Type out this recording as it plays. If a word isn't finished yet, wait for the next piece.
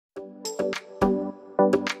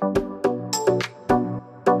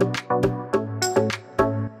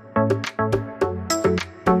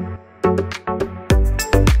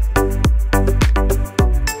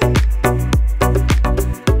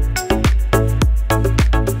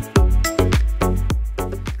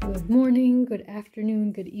Good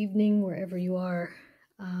afternoon, good evening, wherever you are.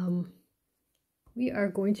 We are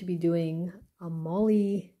going to be doing a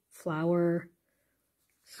Mollie flower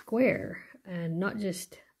square, and not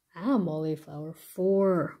just a Mollie flower,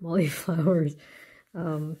 4 Mollie flowers,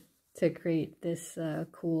 to create this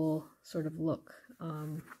cool sort of look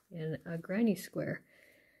in a granny square.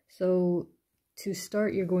 So to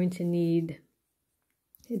start, you're going to need,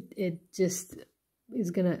 it just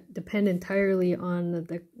is gonna depend entirely on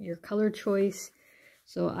your color choice.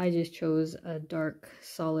 So I just chose a dark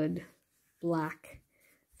solid black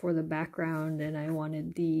for the background, and I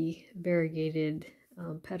wanted the variegated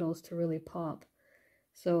petals to really pop.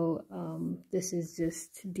 So this is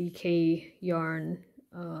just DK yarn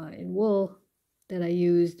in wool that I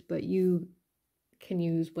used, but you can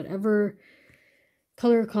use whatever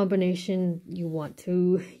color combination you want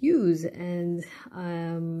to use. And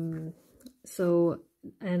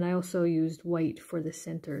and I also used white for the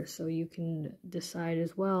center, so you can decide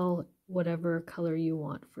as well whatever color you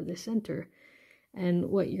want for the center. And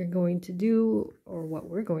what you're going to do, or what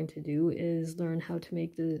we're going to do, is learn how to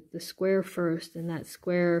make the square first. And that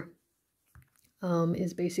square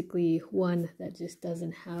is basically one that just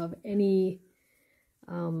doesn't have any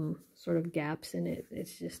sort of gaps in it.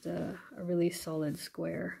 It's just a really solid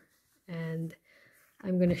square. And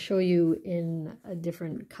I'm going to show you in a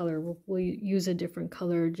different color. We'll use a different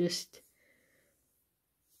color just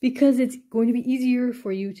because it's going to be easier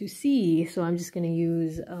for you to see. So I'm just going to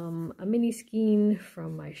use a mini skein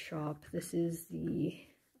from my shop. This is the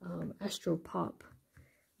Astro Pop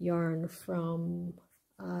yarn from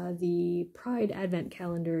the Pride Advent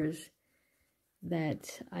calendars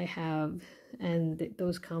that I have, and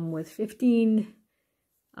those come with 15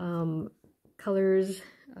 colors,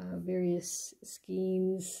 various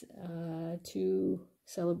skeins to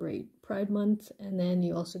celebrate Pride Month. And then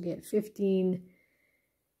you also get 15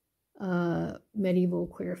 medieval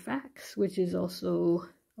queer facts, which is also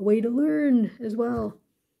a way to learn as well.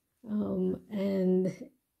 And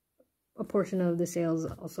a portion of the sales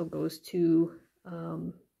also goes to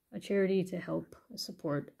a charity to help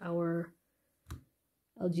support our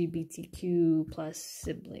LGBTQ plus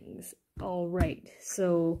siblings. All right,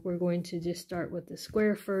 so we're going to just start with the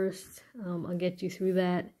square first. I'll get you through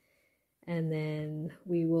that, and then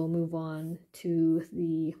we will move on to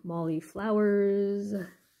the Mollie flowers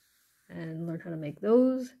and learn how to make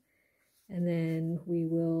those, and then we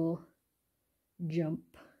will jump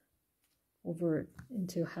over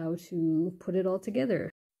into how to put it all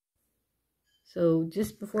together. So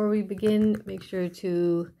just before we begin, make sure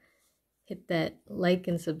to hit that like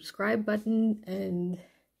and subscribe button, and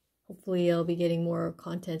hopefully I'll be getting more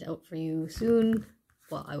content out for you soon.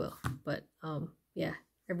 Well, I will, but yeah,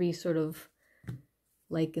 every sort of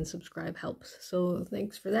like and subscribe helps. So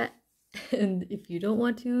thanks for that. And if you don't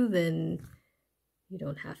want to, then you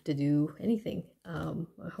don't have to do anything.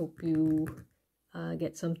 I hope you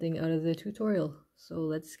get something out of the tutorial. So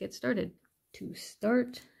let's get started. To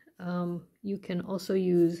start, you can also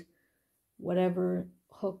use whatever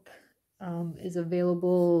hook is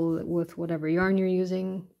available with whatever yarn you're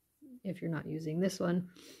using. If you're not using this one,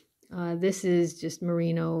 this is just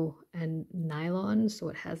merino and nylon, so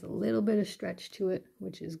it has a little bit of stretch to it,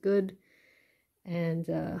 which is good. And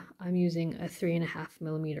I'm using a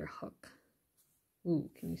 3.5mm hook. Ooh,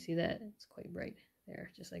 can you see that? It's quite bright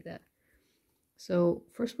there, just like that. So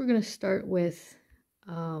first we're going to start with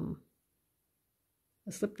a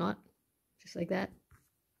slip knot, just like that.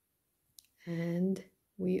 And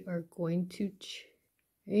we are going to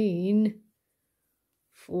chain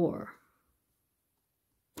 4.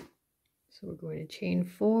 So we're going to chain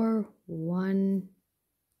 4, 1,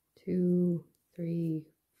 2, 3,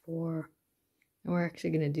 4. And we're actually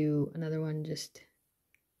going to do another one just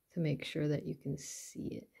to make sure that you can see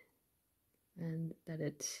it, and that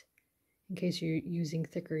it's, in case you're using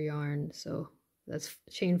thicker yarn. So that's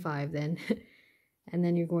chain 5 then. And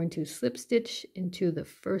then you're going to slip stitch into the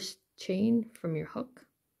first chain from your hook.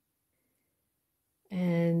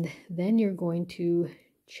 And then you're going to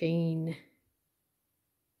chain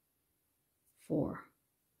 4,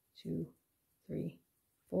 2, 3,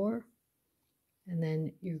 4, and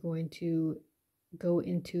then you're going to go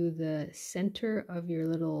into the center of your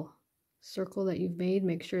little circle that you've made.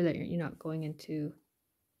 Make sure that you're not going into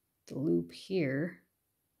the loop here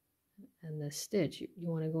and the stitch. You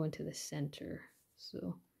want to go into the center.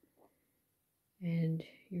 So, and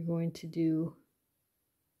you're going to do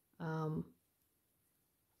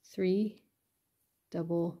 3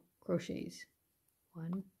 double crochets.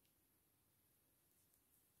 1,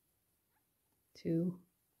 2,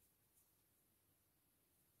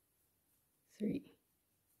 3.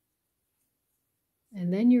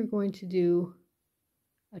 And then you're going to do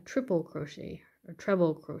a triple crochet or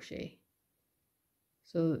treble crochet.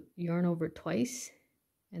 So yarn over twice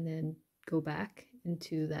and then go back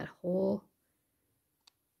into that hole,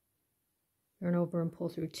 yarn over and pull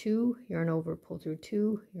through 2, yarn over, pull through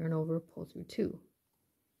 2, yarn over, pull through 2.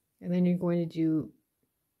 And then you're going to do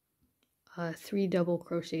 3 double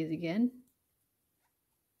crochets again.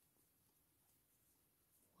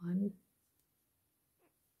 1,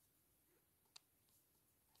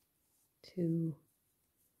 2,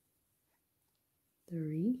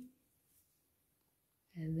 3,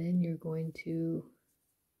 and then you're going to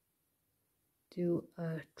do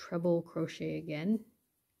a treble crochet again,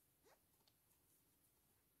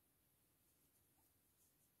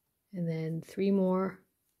 and then 3 more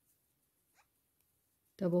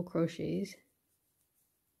double crochets,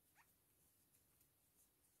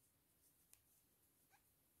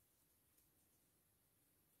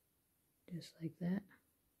 just like that.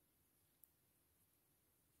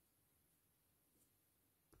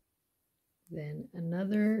 Then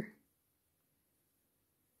another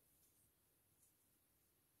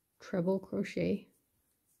treble crochet,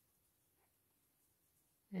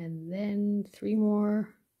 and then 3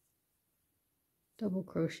 more double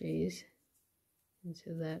crochets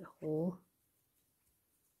into that hole.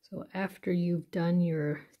 So after you've done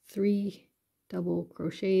your 3 double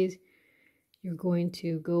crochets, you're going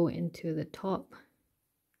to go into the top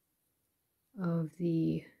of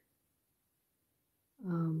the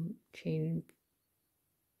chain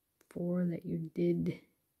 4 that you did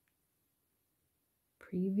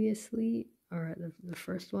previously, or the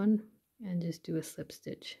first one, and just do a slip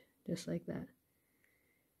stitch just like that.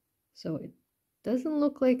 So it doesn't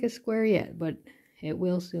look like a square yet, but it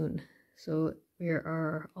will soon. So we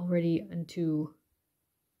are already into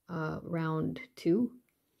round 2.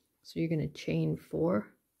 So you're going to chain 4,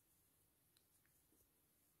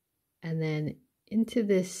 and then into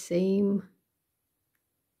this same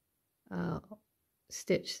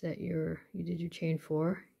stitch that you did your chain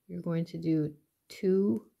 4, you're going to do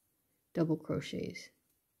 2 double crochets,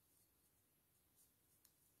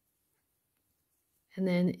 and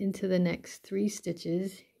then into the next 3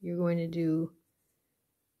 stitches you're going to do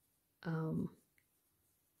a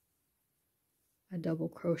double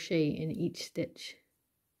crochet in each stitch.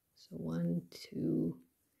 So 1, 2,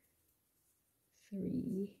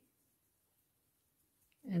 3,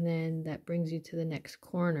 and then that brings you to the next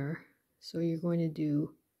corner. So you're going to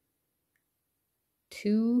do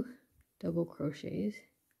 2 double crochets,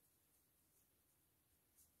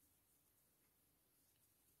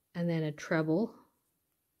 and then a treble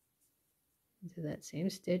into that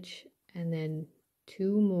same stitch, and then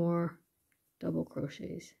 2 more double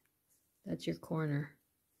crochets. That's your corner.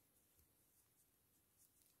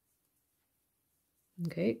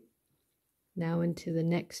 Okay, now into the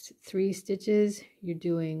next 3 stitches you're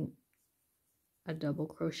doing a double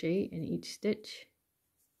crochet in each stitch,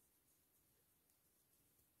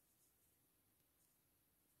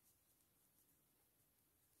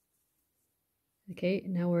 okay.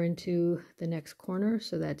 Now we're into the next corner,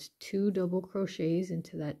 so that's 2 double crochets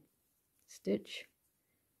into that stitch,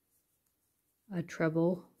 a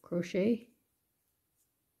treble crochet,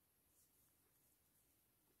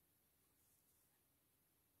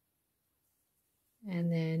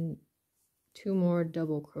 and then 2 more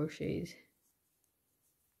double crochets.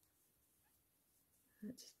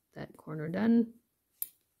 That's that corner done.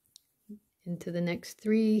 Into the next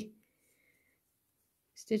 3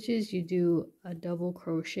 stitches you do a double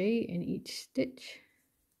crochet in each stitch,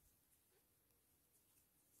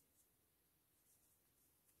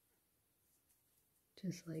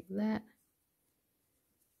 just like that.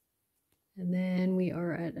 And then we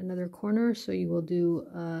are at another corner, so you will do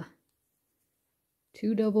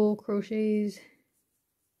 2 double crochets,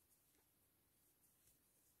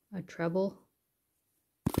 a treble,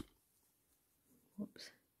 whoops,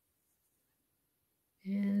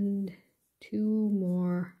 and 2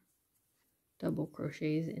 more double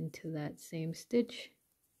crochets into that same stitch,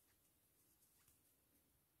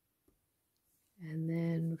 and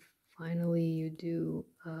then finally you do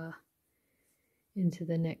into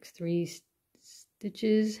the next 3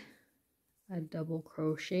 stitches a double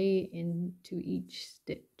crochet into each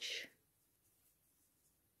stitch.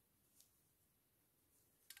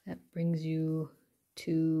 That brings you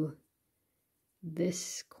to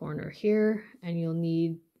this corner here, and you'll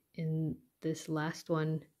need in this last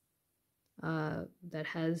one that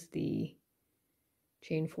has the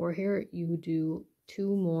chain 4 here, you do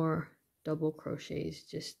 2 more double crochets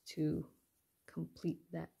just to complete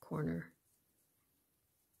that corner.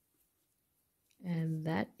 And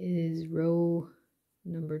that is row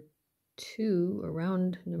number 2,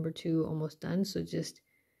 around number 2, almost done. So just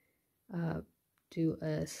do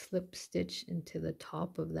a slip stitch into the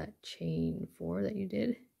top of that chain 4 that you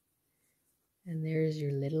did. And there's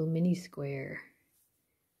your little mini square.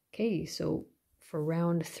 Okay, so for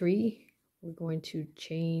round 3, we're going to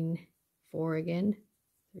chain 4 again.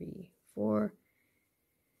 3, 4.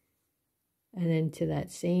 And then to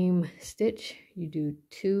that same stitch, you do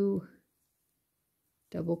 2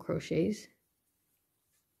 double crochets.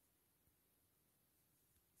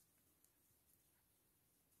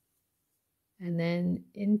 And then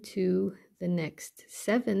into the next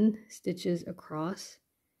 7 stitches across,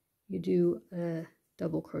 you do a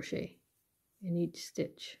double crochet in each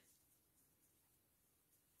stitch.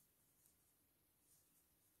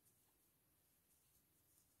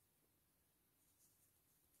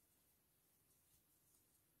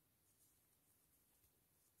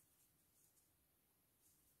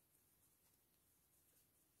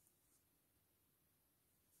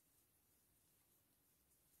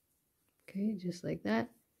 Okay, just like that.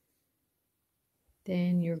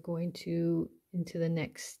 Then you're going to, into the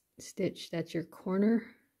next stitch, that's your corner.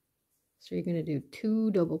 So you're going to do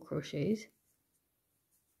 2 double crochets,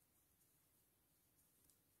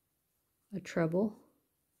 a treble,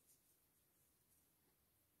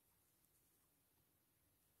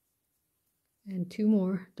 and 2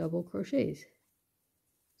 more double crochets.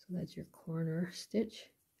 So that's your corner stitch.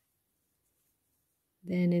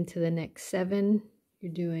 Then into the next 7,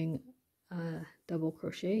 you're doing a double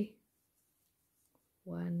crochet.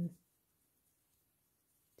 1,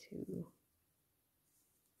 2,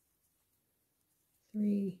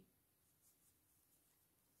 3,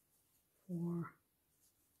 4,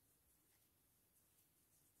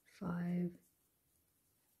 5,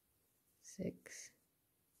 6,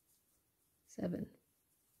 7.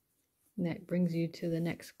 And that brings you to the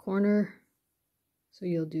next corner. So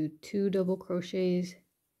you'll do 2 double crochets,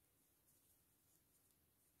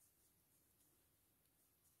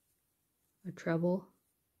 a treble,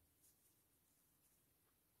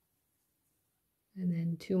 and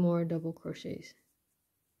then 2 more double crochets.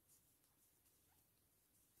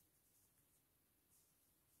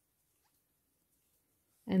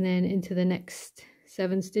 And then into the next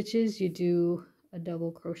 7 stitches, you do a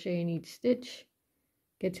double crochet in each stitch,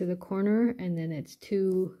 get to the corner, and then it's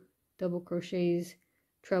 2 double crochets,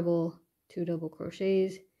 treble, 2 double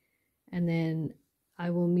crochets, and then I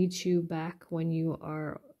will meet you back when you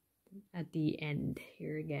are at the end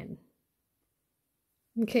here again.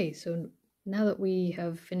 Okay, so now that we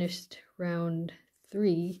have finished round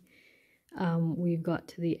 3, we've got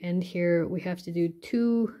to the end here. We have to do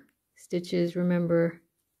 2 stitches, remember,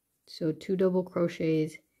 so 2 double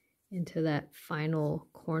crochets into that final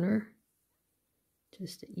corner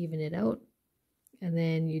just to even it out, and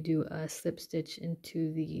then you do a slip stitch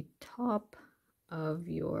into the top of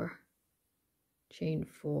your chain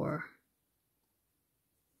 4,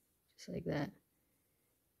 just like that.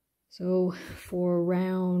 So for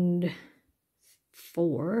round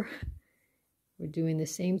 4, we're doing the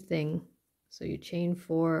same thing. So you chain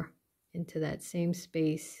 4 into that same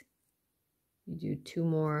space, you do 2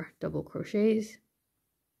 more double crochets,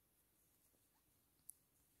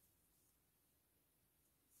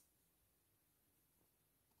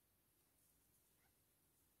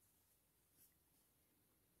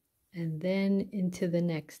 and then into the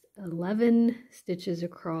next 11 stitches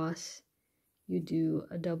across, you do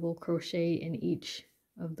a double crochet in each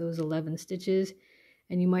of those 11 stitches,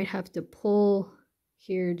 and you might have to pull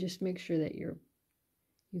here, just make sure that you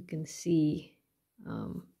can see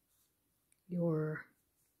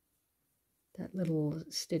that little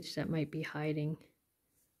stitch that might be hiding.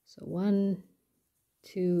 So 1,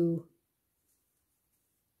 2,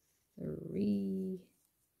 3,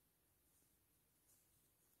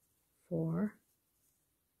 4,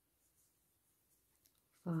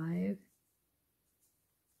 5,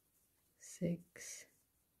 6,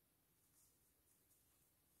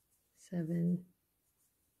 7,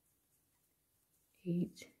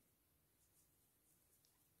 8,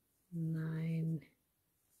 9,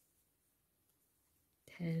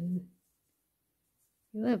 10,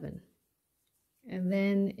 11. And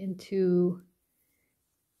then into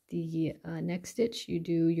the next stitch, you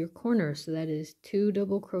do your corner. So that is 2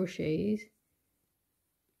 double crochets,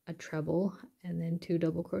 a treble, and then 2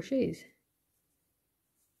 double crochets.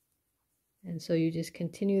 And so you just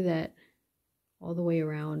continue that all the way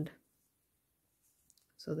around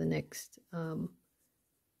So the next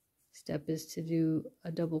step is to do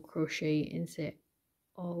a double crochet into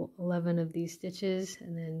all 11 of these stitches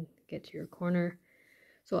and then get to your corner.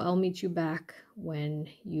 So I'll meet you back when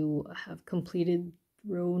you have completed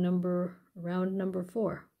round number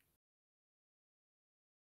 4.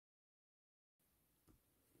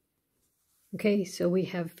 Okay, so we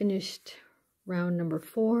have finished round number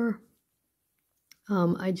 4.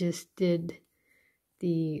 I just did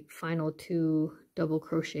the final 2 double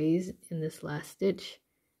crochets in this last stitch,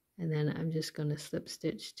 and then I'm just going to slip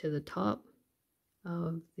stitch to the top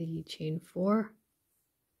of the chain 4,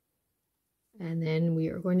 and then we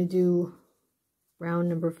are going to do round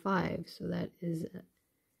number 5. So that is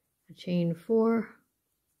a chain 4,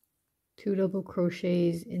 2 double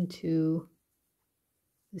crochets into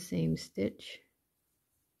the same stitch,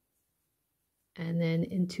 and then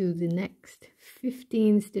into the next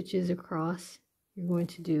 15 stitches across you're going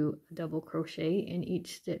to do a double crochet in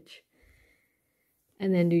each stitch,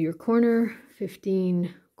 and then do your corner,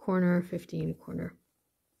 15 corner, 15 corner.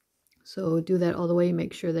 So do that all the way.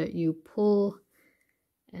 Make sure that you pull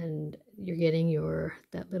and you're getting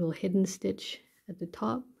that little hidden stitch at the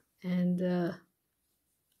top, and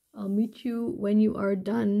I'll meet you when you are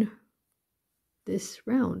done this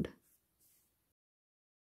round.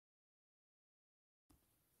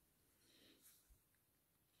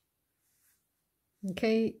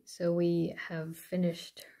 Okay, so we have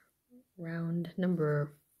finished round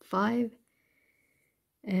number 5,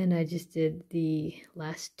 and I just did the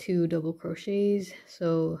last 2 double crochets.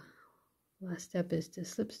 So last step is to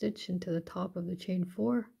slip stitch into the top of the chain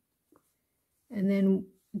 4, and then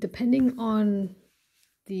depending on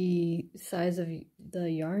the size of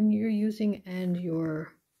the yarn you're using and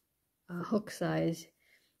your hook size,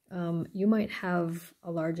 you might have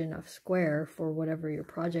a large enough square for whatever your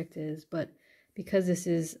project is, but because this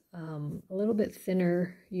is a little bit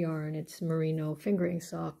thinner yarn, it's merino fingering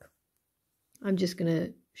sock, I'm just going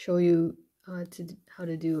to show you how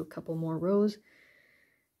to do a couple more rows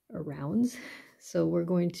or rounds. So we're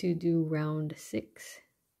going to do round 6.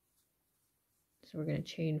 So we're going to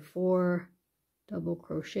chain 4, double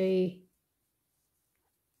crochet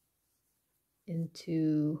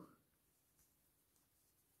into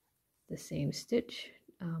the same stitch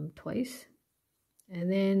twice, and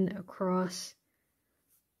then across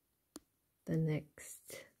the next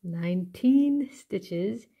 19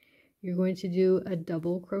 stitches you're going to do a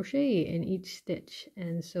double crochet in each stitch.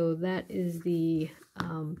 And so that is the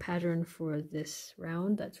pattern for this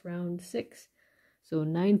round. That's round 6. So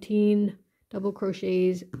 19 double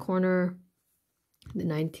crochets, corner, the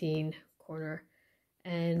 19 corner,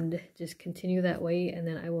 and just continue that way, and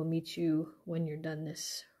then I will meet you when you're done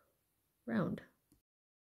this round.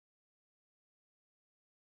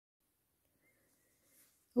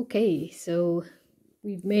 Okay, so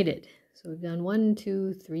we've made it. So we've done 1,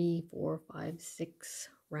 2, 3, 4, 5, 6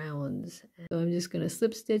 rounds. So I'm just going to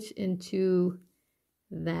slip stitch into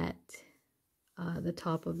that, the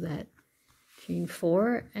top of that chain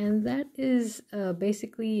 4, and that is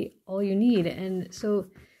basically all you need. And so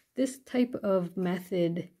this type of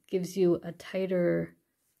method gives you a tighter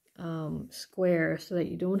square so that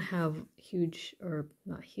you don't have huge, or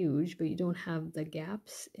not huge, but you don't have the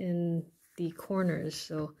gaps in the corners.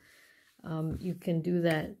 So you can do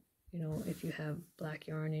that, you know, if you have black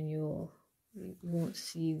yarn, and you won't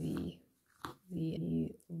see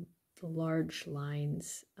the large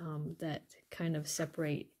lines that kind of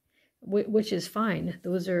separate, which is fine.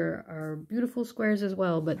 Those are beautiful squares as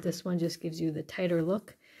well, but this one just gives you the tighter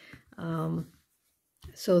look.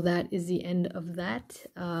 So that is the end of that.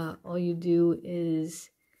 All you do is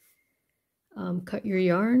cut your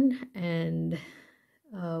yarn and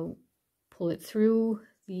pull it through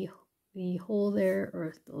the hole there,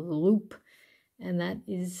 or the loop, and that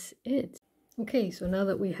is it. Okay, so now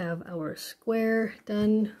that we have our square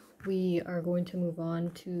done, we are going to move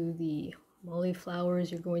on to the Mollie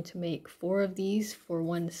flowers. You're going to make 4 of these for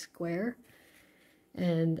 1 square,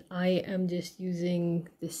 and I am just using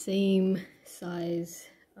the same size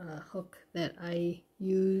hook that I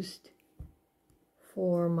used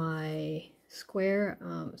for my square.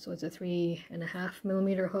 So it's a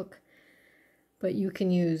 3.5mm hook, but you can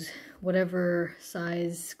use whatever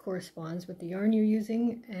size corresponds with the yarn you're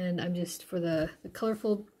using. And I'm just, for the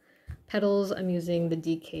colorful petals, I'm using the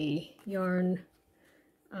DK yarn,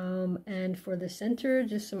 and for the center,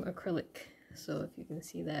 just some acrylic. So if you can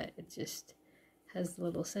see that, it just has the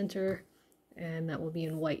little center, and that will be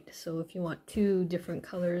in white. So if you want 2 different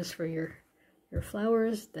colors for your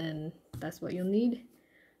flowers, then that's what you'll need.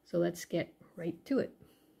 So let's get right to it.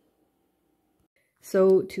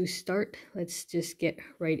 So to start, let's just get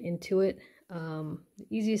right into it. the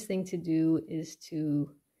easiest thing to do is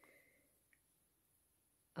to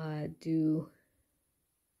do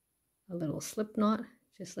a little slip knot,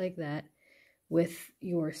 just like that, with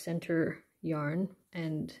your center yarn.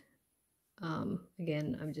 And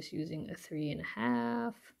again, I'm just using a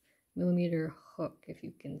 3.5 millimeter hook, if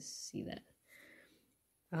you can see that.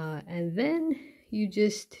 And then you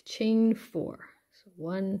just chain 4. So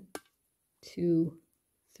 1, 2,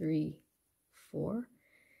 3, 4.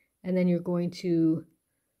 And then you're going to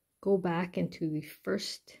go back into the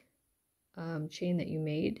first chain that you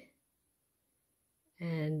made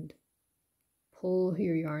and pull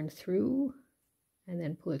your yarn through, and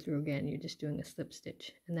then pull it through again. You're just doing a slip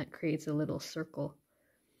stitch, and that creates a little circle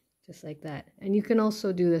just like that. And you can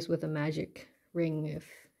also do this with a magic ring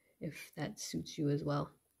if that suits you as well.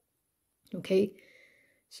 Okay,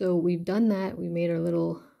 so we've done that. We made our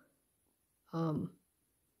little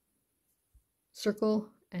circle,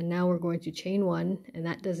 and now we're going to chain 1, and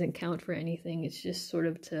that doesn't count for anything. It's just sort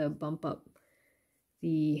of to bump up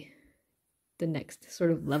the next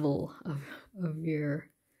sort of level of your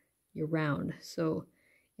round. So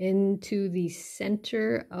into the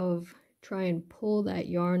center of, try and pull that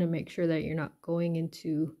yarn and make sure that you're not going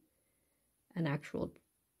into an actual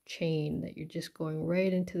chain, that you're just going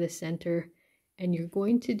right into the center, and you're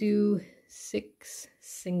going to do 6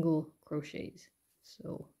 single crochets.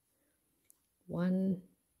 So 1,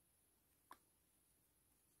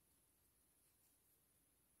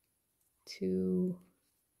 2,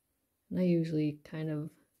 and I usually kind of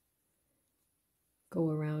go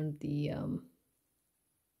around the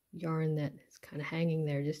yarn that is kind of hanging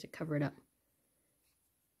there just to cover it up.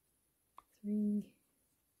 3,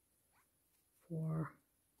 4,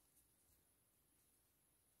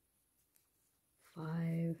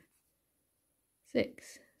 5,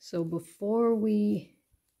 6. So before we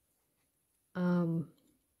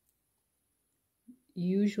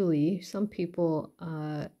usually some people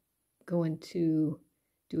go into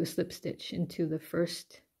do a slip stitch into the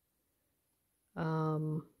first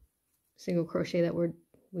single crochet that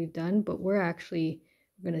we've done, but we're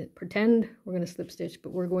going to pretend we're going to slip stitch,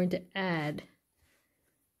 but we're going to add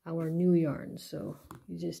our new yarn. So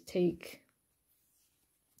you just take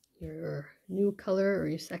your new color or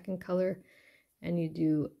your second color, and you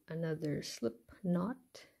do another slip knot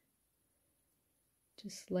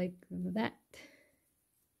just like that,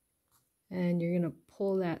 and you're going to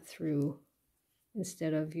pull that through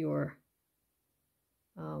instead of your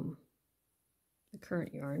the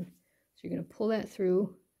current yarn. So you're going to pull that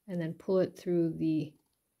through and then pull it through the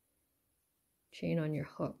chain on your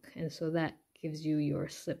hook, and so that gives you your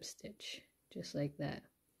slip stitch just like that.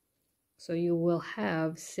 So you will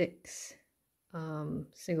have 6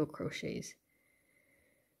 single crochets.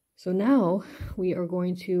 So now we are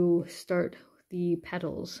going to start the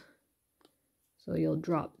petals. So you'll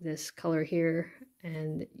drop this color here,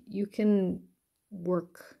 and you can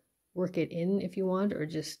work it in if you want, or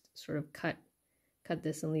just sort of cut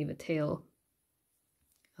this and leave a tail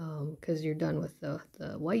because you're done with the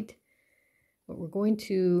white. But we're going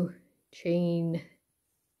to chain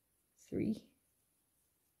 3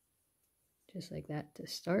 just like that to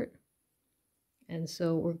start. And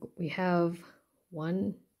so we have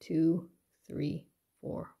 1, 2, 3,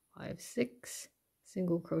 4, 5, 6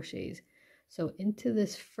 single crochets. So into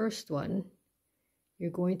this first one, you're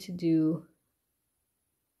going to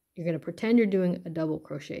pretend you're doing a double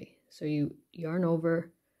crochet. So you yarn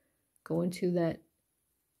over, go into that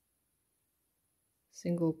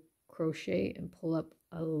single crochet and pull up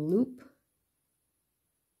a loop,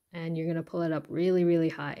 and you're going to pull it up really, really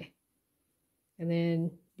high. And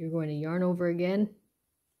then you're going to yarn over again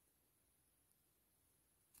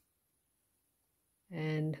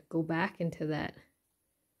and go back into that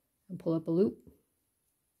and pull up a loop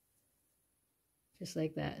just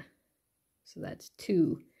like that. So that's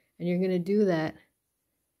 2, and you're going to do that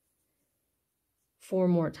 4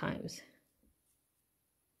 more times.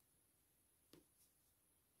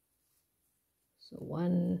 So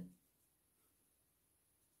 1,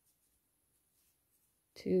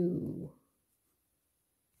 2,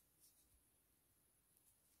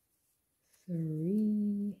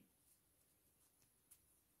 3,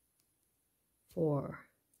 4.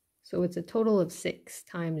 So it's a total of 6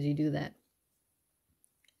 times you do that.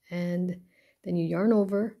 And then you yarn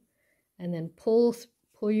over and then pull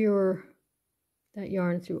that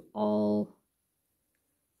yarn through all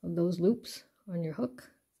of those loops on your hook,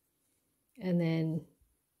 and then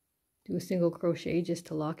do a single crochet just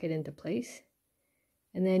to lock it into place.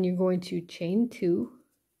 And then you're going to chain 2,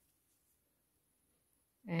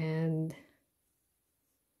 and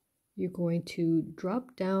you're going to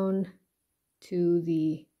drop down to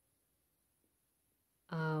the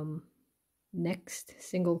next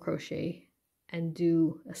single crochet and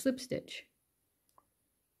do a slip stitch,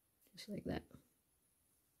 just like that.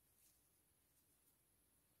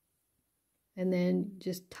 And then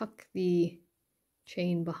just tuck the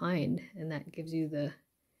chain behind, and that gives you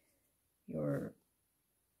your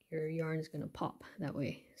yarn is going to pop that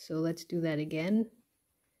way. So let's do that again.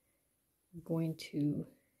 I'm going to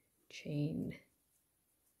chain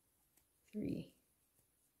 3,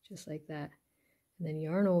 just like that, and then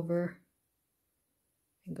yarn over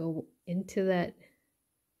and go into that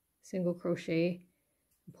single crochet,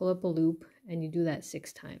 pull up a loop, and you do that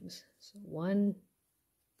 6 times. So 1,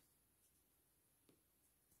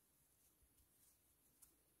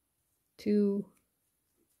 2,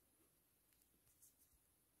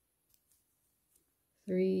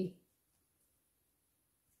 3,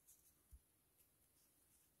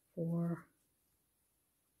 4,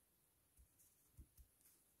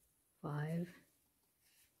 5,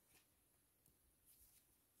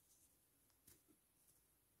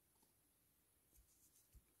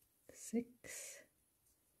 6,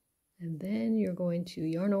 and then you're going to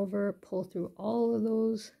yarn over, pull through all of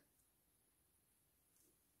those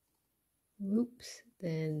loops,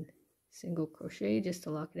 then single crochet just to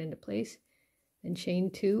lock it into place, then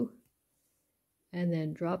chain 2, and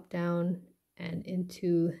then drop down and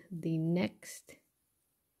into the next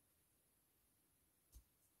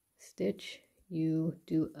stitch you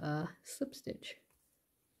do a slip stitch,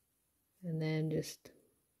 and then just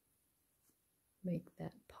make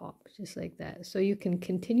that pop just like that. So you can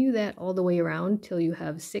continue that all the way around till you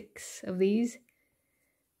have 6 of these.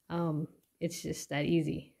 It's just that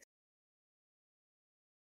easy.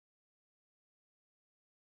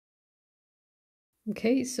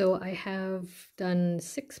 Okay, so I have done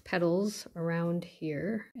 6 petals around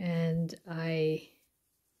here, and I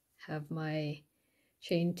have my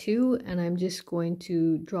chain 2, and I'm just going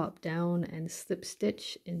to drop down and slip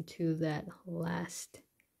stitch into that last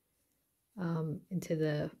into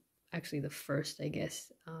the first, I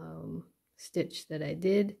guess, stitch that I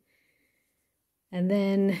did. And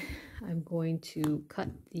then I'm going to cut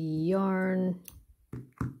the yarn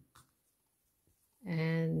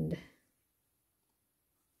and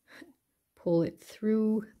pull it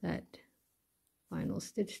through that final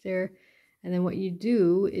stitch there. And then what you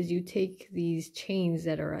do is you take these chains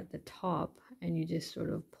that are at the top and you just sort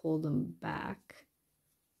of pull them back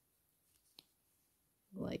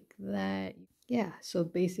like that. Yeah, so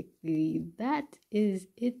basically that is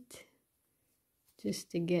it,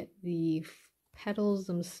 just to get the petals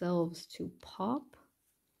themselves to pop.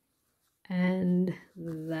 And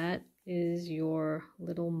that is your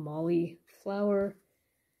little Mollie flower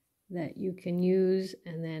that you can use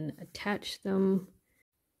and then attach them.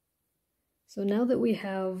 So now that we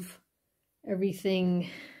have everything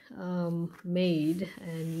made,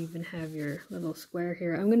 and you even have your little square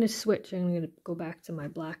here, I'm going to switch. I'm going to go back to my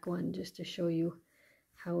black one just to show you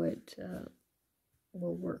how it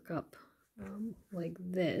will work up like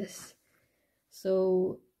this.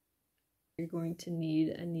 So you're going to need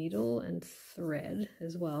a needle and thread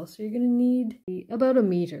as well. So you're going to need about 1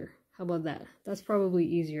 meter. How about that? That's probably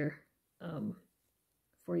easier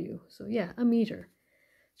for you. So yeah, 1 meter.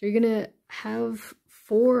 So you're going to have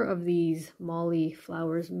 4 of these Mollie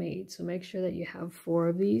flowers made. So make sure that you have 4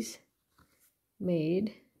 of these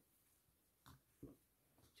made,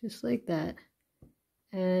 just like that.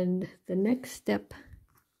 And the next step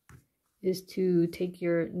is to take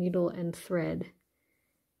your needle and thread,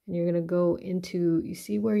 and you're going to go into, you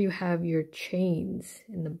see where you have your chains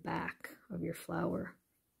in the back of your flower?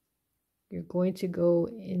 You're going to go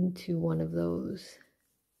into one of those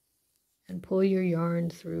and pull your yarn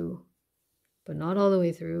through, but not all the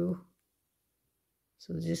way through.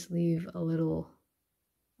 So just leave a little,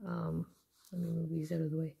 let me move these out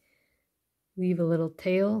of the way. Leave a little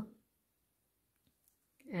tail,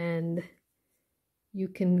 and you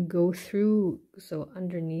can go through, so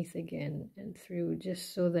underneath again and through,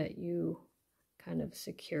 just so that you kind of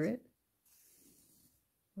secure it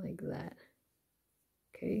like that.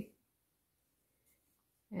 Okay.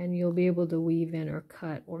 And you'll be able to weave in or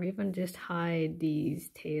cut or even just hide these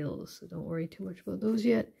tails, so don't worry too much about those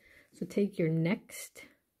yet. So take your next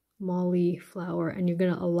Mollie flower and you're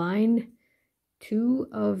going to align 2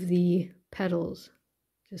 of the petals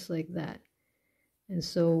just like that. And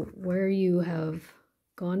so where you have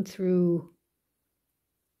gone through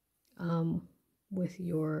with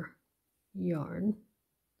your yarn,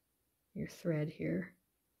 your thread here,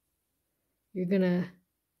 you're going to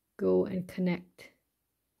go and connect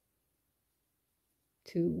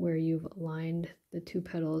to where you've aligned the 2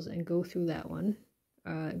 petals and go through that one,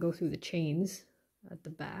 go through the chains at the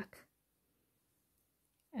back,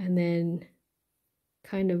 and then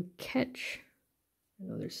kind of catch. I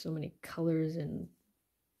know there's so many colors and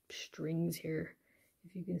strings here.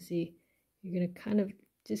 If you can see, you're going to kind of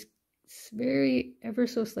just very ever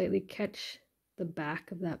so slightly catch the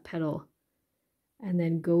back of that petal and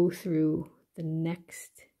then go through the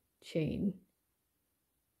next chain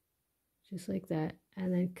just like that,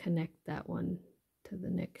 and then connect that one to the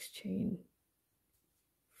next chain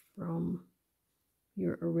from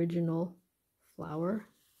your original flower.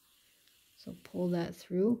 So pull that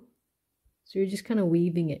through. So you're just kind of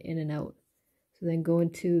weaving it in and out. So then go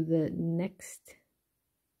into the next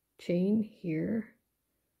chain here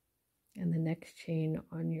and the next chain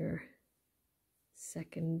on your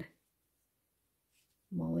second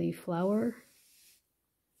Mollie flower,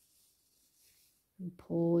 and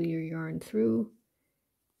pull your yarn through,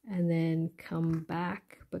 and then come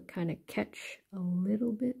back but kind of catch a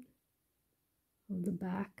little bit of the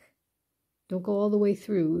back. Don't go all the way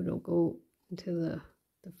through, don't go into the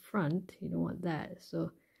front, you don't want that.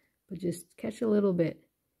 So but just catch a little bit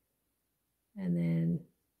and then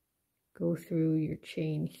go through your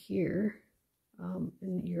chain here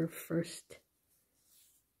in your first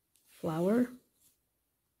flower.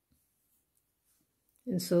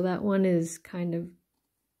 And so that one is kind of,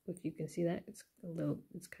 if you can see that, it's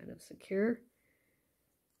kind of secure.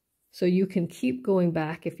 So you can keep going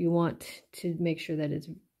back if you want to make sure that it's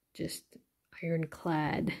just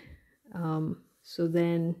ironclad. So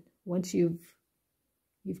then once you've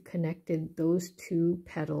connected those two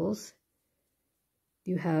petals,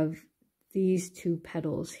 you have these two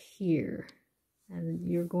petals here, and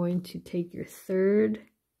you're going to take your third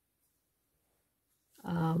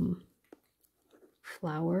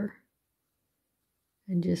flower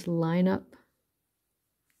and just line up.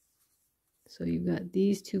 So you've got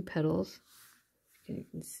these two petals, you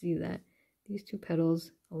can see that these two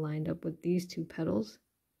petals are lined up with these two petals,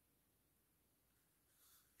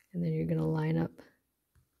 and then you're going to line up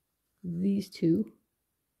these two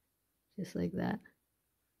just like that.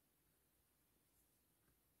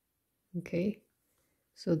 Okay,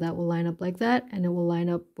 so that will line up like that, and it will line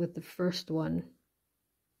up with the first one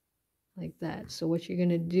like that. So what you're going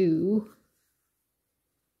to do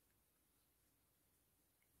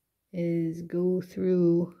is go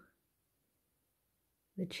through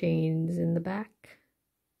the chains in the back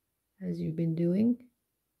as you've been doing,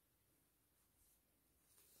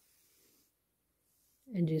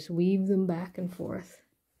 and just weave them back and forth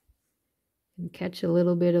and catch a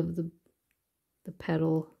little bit of the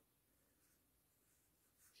petal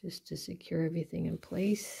just to secure everything in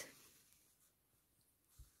place.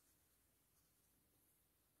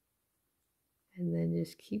 And then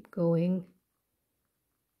just keep going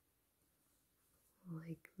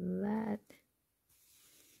like that.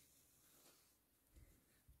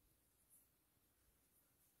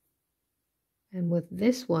 And with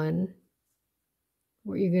this one,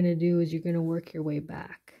 what you're going to do is you're going to work your way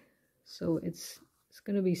back. So it's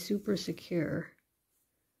going to be super secure,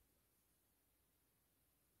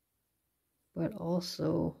 but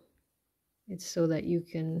also it's so that you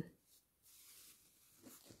can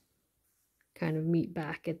kind of meet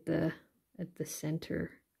back at the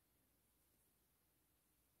center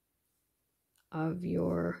of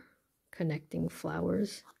your connecting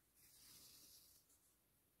flowers.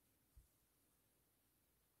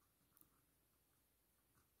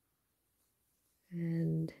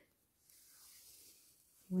 And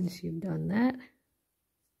once you've done that,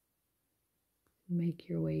 make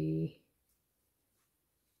your way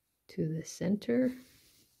to the center.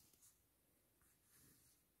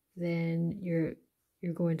 Then you're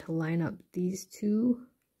going to line up these two.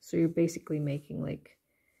 So you're basically making like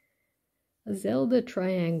a Zelda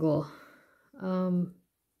triangle.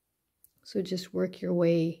 So just work your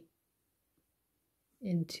way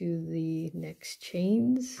into the next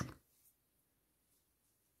chains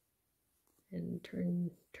and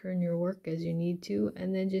turn your work as you need to,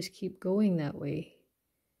 and then just keep going that way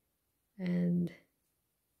and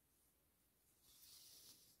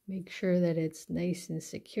make sure that it's nice and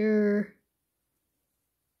secure.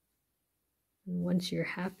 And once you're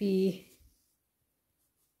happy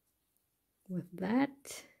with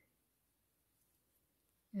that,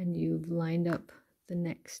 and you've lined up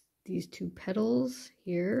these two petals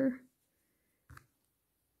here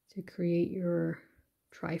to create your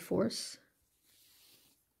Triforce,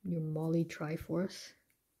 your Mollie Triforce,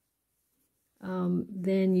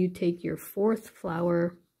 then you take your fourth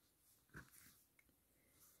flower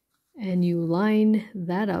and you line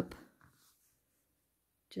that up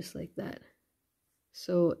just like that.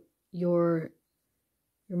 So your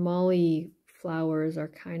Mollie flowers are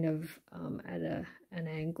kind of at an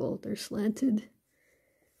angle, they're slanted.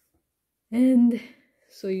 And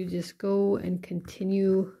so you just go and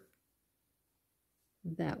continue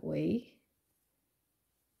that way.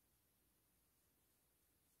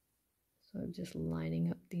 So I'm just lining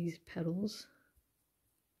up these petals.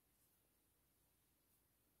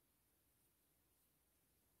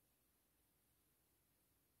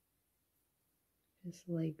 Just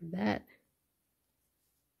like that.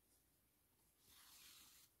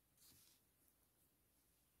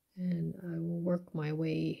 And I will work my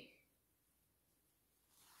way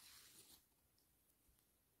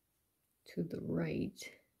to the right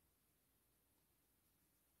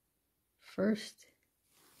first.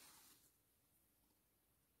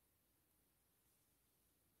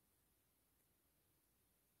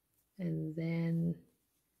 And then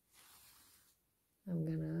I'm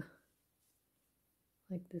gonna,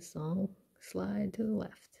 like this song, slide to the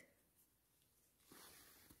left.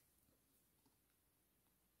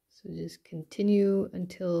 So just continue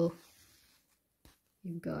until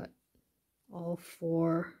you've got all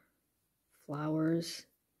 4 flowers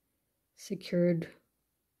secured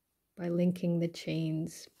by linking the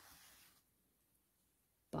chains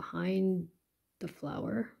behind the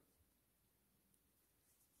flower.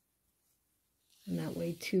 And that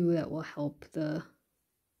way too, that will help the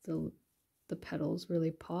petals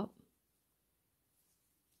really pop.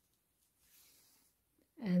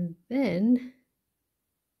 And then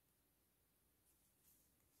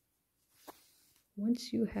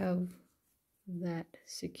once you have that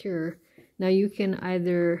secure, now you can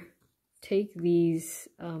either take these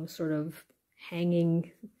sort of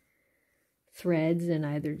hanging threads and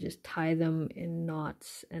either just tie them in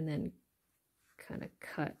knots and then kind of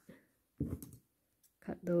cut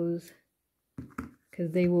those,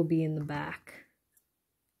 because they will be in the back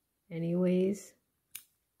anyways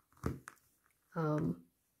of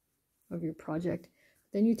your project.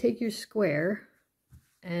 Then you take your square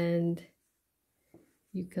and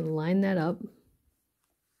you can line that up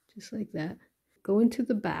just like that. Go into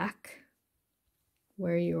the back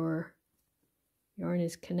where your yarn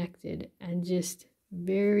is connected and just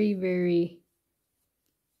very, very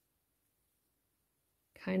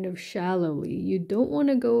kind of shallowly. You don't want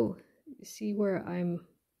to go, see where I'm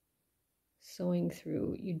sewing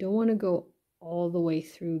through, you don't want to go all the way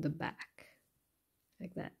through the back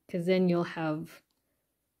like that, because then you'll have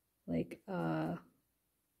like a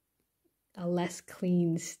less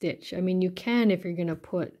clean stitch. I mean, you can if you're going to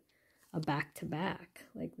put a back to back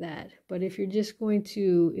like that, but if you're just going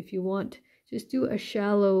to, if you want, just do a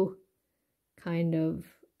shallow kind of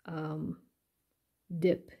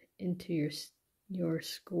dip into your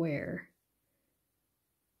square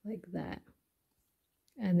like that,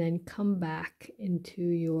 and then come back into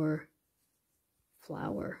your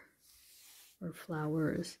flower or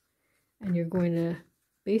flowers, and you're going to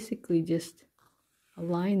basically just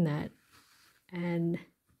align that and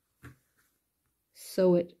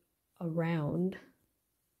sew it around,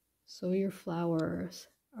 sew your flowers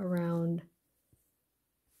around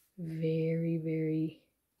very, very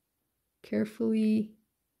carefully,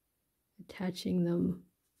 attaching them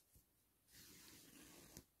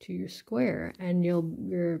to your square, and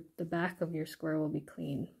the back of your square will be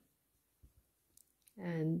clean.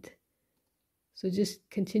 And so just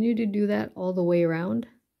continue to do that all the way around.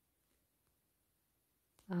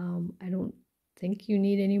 I don't think you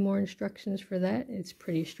need any more instructions for that. It's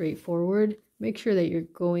pretty straightforward. Make sure that you're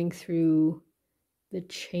going through the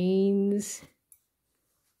chains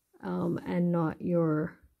and not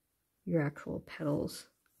your actual petals.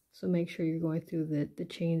 So make sure you're going through the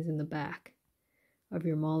chains in the back of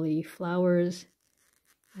your Mollie flowers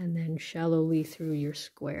and then shallowly through your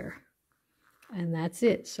square. And that's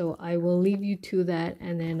it. So I will leave you to that,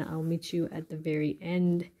 and then I'll meet you at the very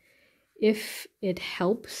end. If it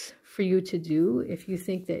helps for you to do, if you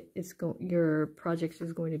think that your project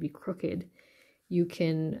is going to be crooked, you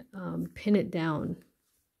can pin it down.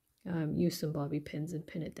 Use some bobby pins and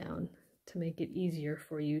pin it down to make it easier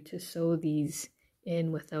for you to sew these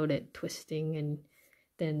in without it twisting, and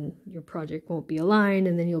then your project won't be aligned,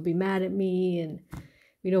 and then you'll be mad at me, and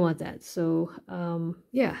we don't want that. So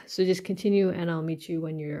yeah, so just continue and I'll meet you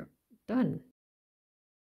when you're done.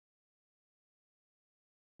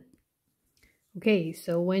 Okay,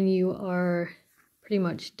 so when you are pretty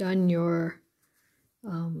much done your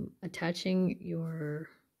attaching your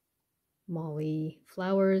Mollie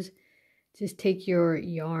flowers, just take your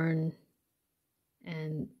yarn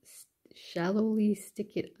and shallowly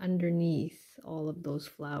stick it underneath all of those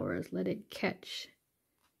flowers. Let it catch,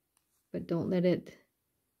 but don't let it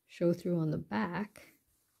show through on the back.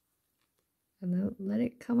 And then let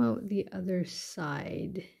it come out the other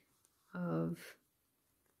side of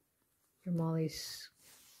your Mollie's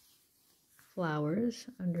flowers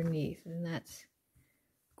underneath, and that's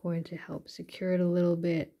going to help secure it a little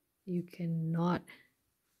bit. You can knot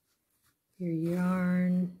your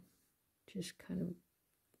yarn just kind of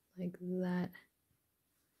like that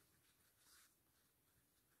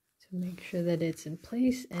to make sure that it's in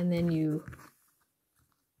place, and then you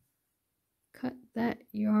cut that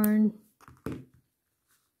yarn,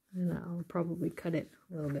 and I'll probably cut it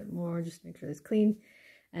a little bit more just to make sure it's clean,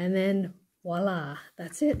 and then voila,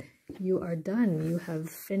 that's it. You are done. You have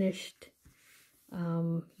finished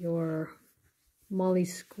your Mollie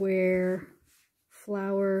square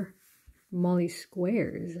flower Mollie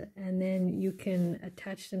squares, and then you can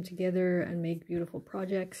attach them together and make beautiful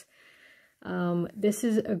projects. This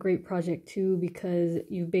is a great project too because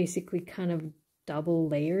you basically kind of double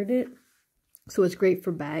layered it, so it's great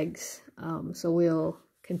for bags. So we'll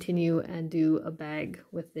continue and do a bag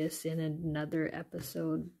with this in another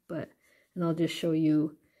episode, and I'll just show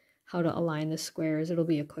you how to align the squares. It'll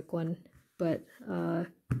be a quick one, but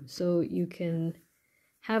so you can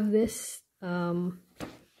have this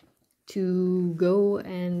to go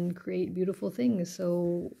and create beautiful things.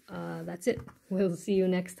 So that's it. We'll see you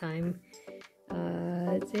next time.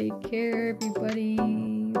 Take care, everybody.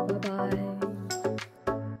 Bye-bye.